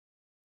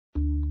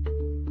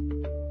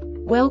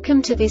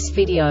Welcome to this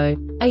video.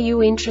 Are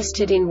you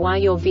interested in why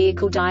your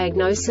vehicle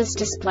diagnosis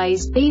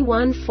displays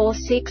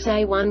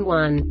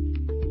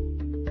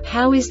B146A-11?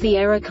 How is the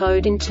error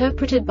code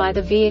interpreted by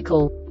the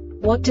vehicle?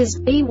 What does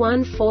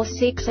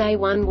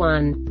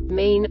B146A-11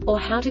 mean, or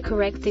how to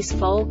correct this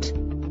fault?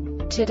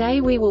 Today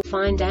we will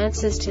find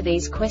answers to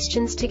these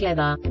questions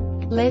together.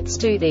 Let's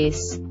do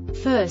this.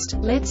 First,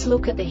 let's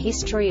look at the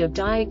history of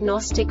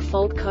diagnostic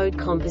fault code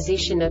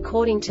composition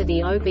according to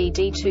the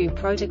OBD2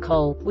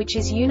 protocol, which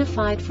is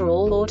unified for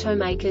all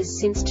automakers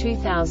since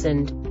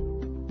 2000.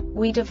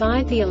 We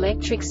divide the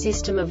electric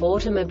system of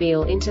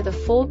automobile into the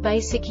four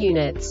basic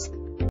units: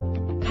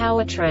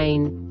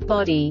 powertrain,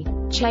 body,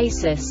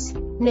 chassis,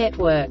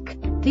 network.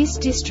 This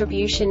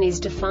distribution is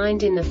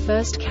defined in the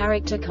first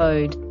character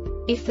code.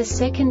 If the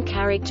second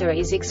character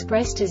is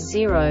expressed as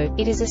 0,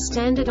 it is a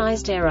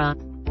standardized error.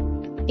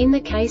 In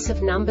the case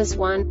of numbers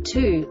 1,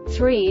 2,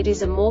 3, it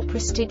is a more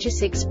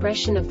prestigious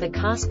expression of the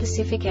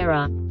car-specific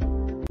error.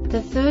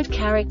 The third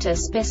character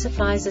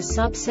specifies a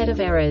subset of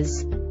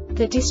errors.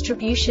 The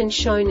distribution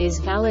shown is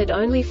valid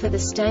only for the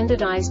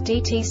standardized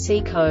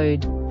DTC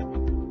code.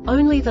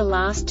 Only the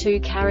last two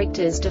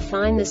characters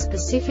define the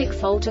specific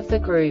fault of the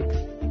group.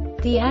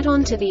 The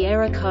add-on to the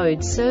error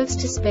code serves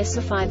to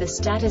specify the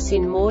status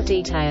in more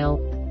detail.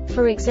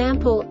 For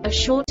example, a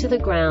short to the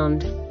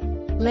ground.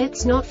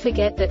 Let's not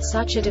forget that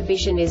such a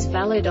division is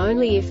valid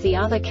only if the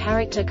other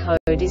character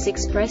code is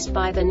expressed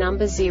by the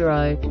number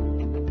 0.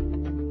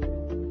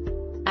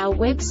 Our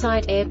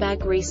website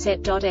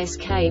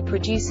airbagreset.sk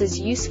produces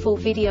useful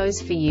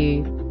videos for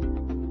you.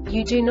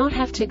 You do not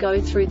have to go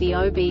through the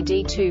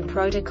OBD2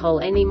 protocol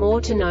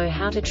anymore to know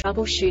how to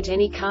troubleshoot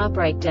any car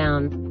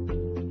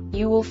breakdown.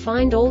 You will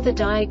find all the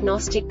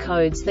diagnostic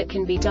codes that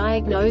can be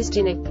diagnosed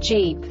in a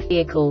Jeep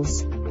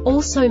vehicles.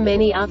 Also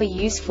many other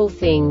useful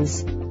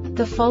things.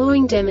 The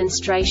following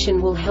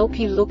demonstration will help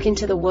you look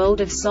into the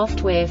world of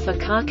software for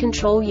car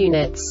control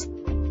units.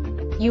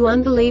 You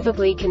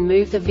unbelievably can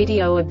move the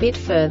video a bit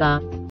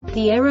further.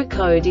 The error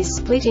code is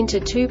split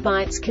into 2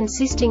 bytes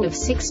consisting of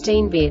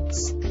 16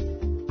 bits.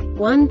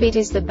 1 bit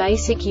is the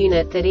basic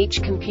unit that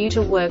each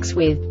computer works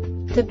with.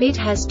 The bit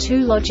has 2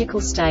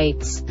 logical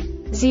states: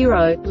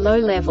 0, low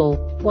level,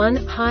 1,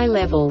 high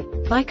level.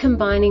 By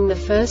combining the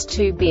first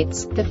 2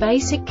 bits, the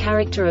basic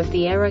character of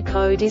the error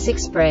code is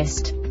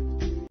expressed.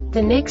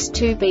 The next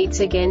 2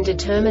 beats again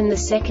determine the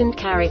second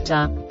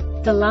character.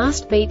 The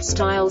last beat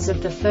styles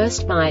of the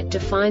first byte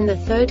define the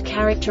third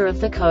character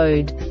of the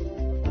code.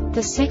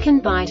 The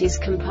second byte is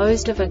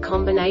composed of a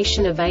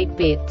combination of 8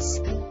 bits.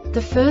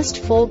 The first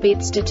 4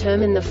 bits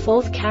determine the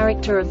fourth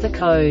character of the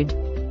code.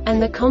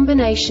 And the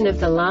combination of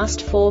the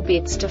last 4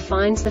 bits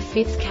defines the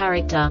fifth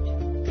character.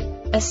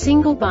 A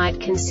single byte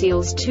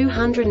conceals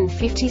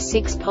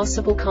 256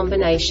 possible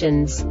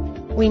combinations.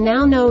 We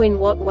now know in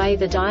what way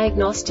the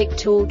diagnostic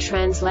tool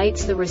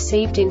translates the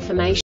received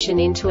information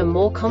into a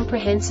more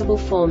comprehensible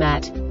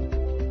format.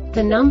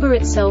 The number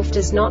itself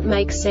does not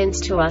make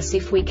sense to us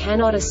if we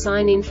cannot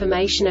assign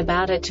information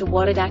about it to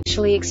what it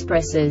actually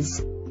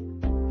expresses.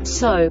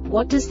 So,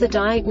 what does the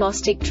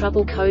diagnostic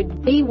trouble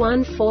code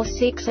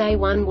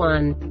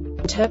B146A-11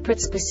 interpret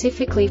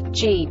specifically for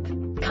Jeep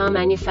car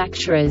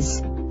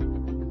manufacturers?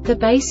 The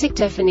basic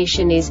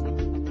definition is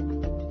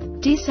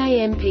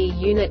DIS-AMP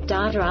unit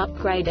data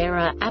upgrade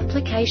error,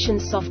 application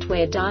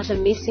software data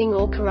missing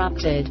or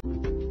corrupted.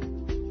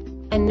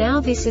 And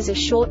now this is a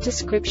short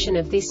description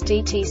of this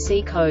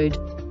DTC code.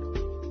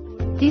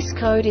 This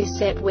code is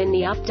set when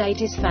the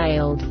update is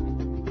failed.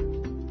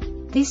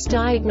 This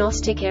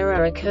diagnostic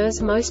error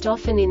occurs most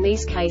often in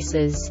these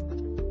cases: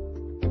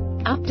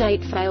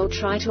 update fail,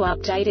 try to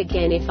update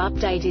again. If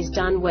update is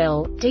done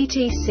well,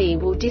 DTC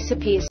will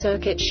disappear.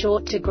 Circuit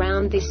short to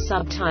ground. This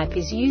subtype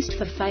is used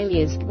for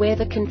failures where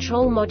the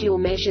control module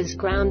measures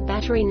ground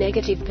battery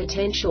negative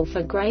potential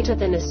for greater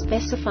than a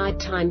specified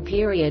time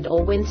period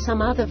or when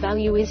some other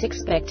value is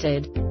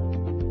expected.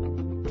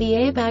 The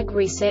Airbag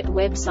Reset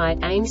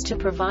website aims to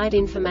provide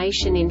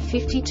information in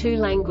 52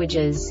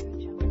 languages.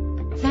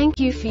 Thank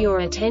you for your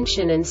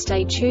attention and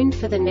stay tuned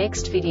for the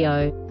next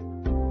video.